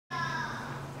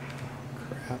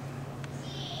that.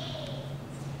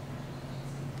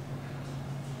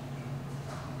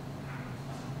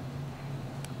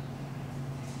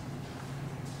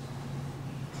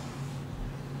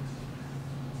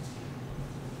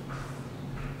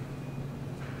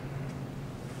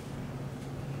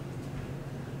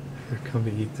 They're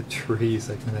coming to eat the trees.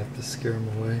 I'm gonna have to scare them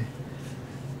away.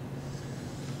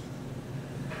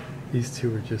 These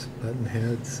two are just button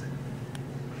heads.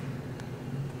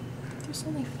 There's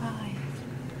only 5.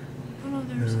 Oh no,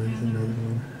 there's another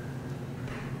one.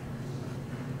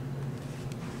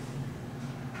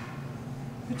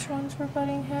 Which ones were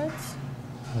butting heads?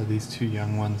 These 2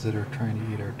 young ones that are trying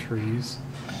to eat our trees.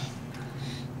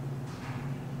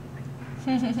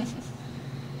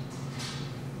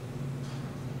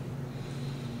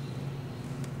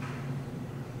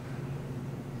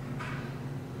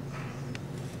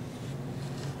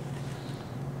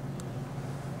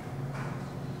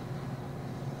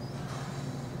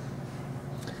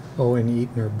 Oh, and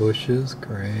eating our bushes,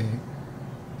 great.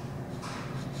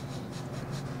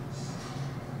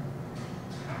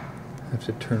 I have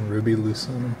to turn Ruby loose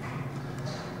on them.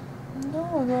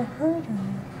 No, they'll hurt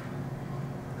her.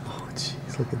 Oh,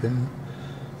 jeez, look at that.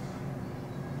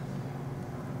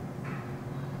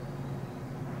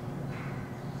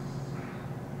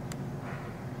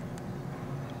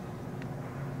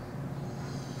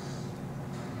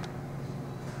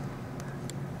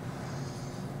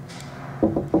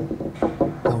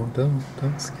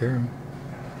 Don't scare them.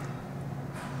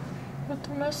 But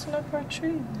they're messing up our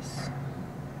trees.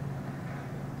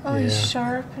 Oh, Yeah. he's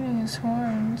sharpening his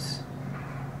horns.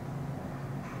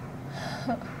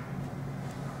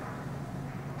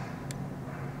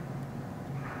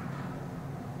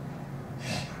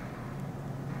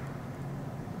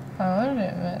 I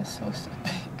wouldn't mess with a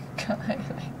big guy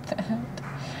like that.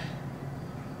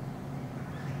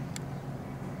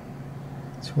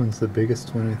 Which one's the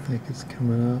biggest one? I think is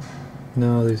coming up.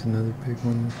 No, there's another big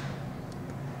one.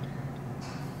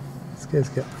 This guy's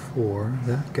got 4.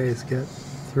 That guy's got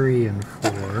 3 and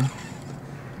 4.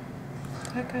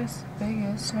 That guy's the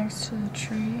biggest next to the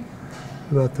tree.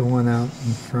 What about the one out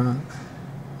in front?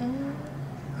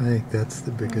 I think that's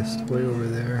the biggest way over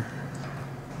there.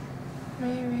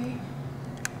 Maybe.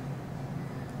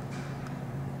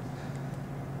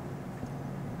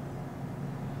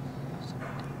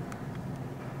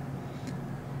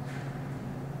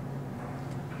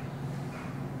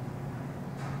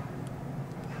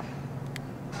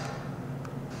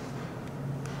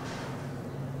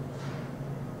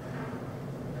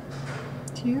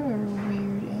 You are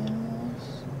weird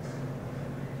animals.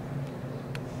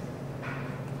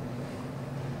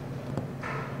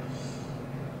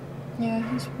 Yeah,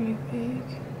 he's pretty big.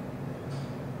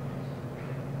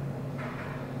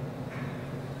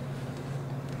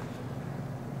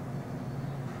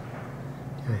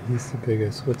 Yeah, he's the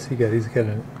biggest. What's he got? He's got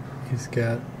an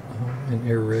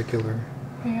irregular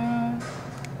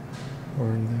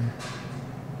horn there.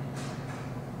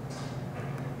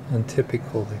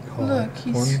 Untypical, they call it. Look,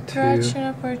 he's scratching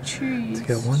up our trees. He's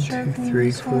got 1, 2,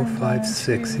 3, 4, 5,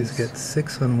 6. He's got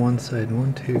 6 on one side,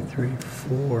 1, 2, 3,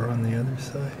 4 on the other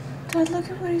side. Dad, look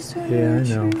at what he's doing. Yeah, I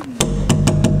know.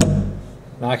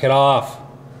 Knock it off.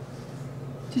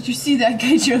 Did you see that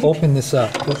guy jump? Open this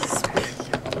up.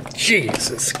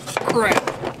 Jesus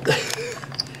crap.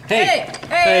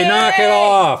 Hey, knock it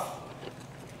off.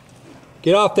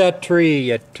 Get off that tree,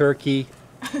 you turkey.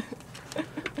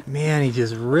 Man, he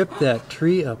just ripped that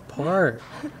tree apart.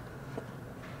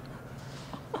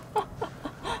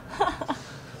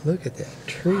 Look at that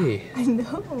tree. I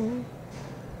know.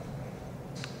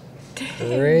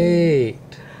 Dang. Great.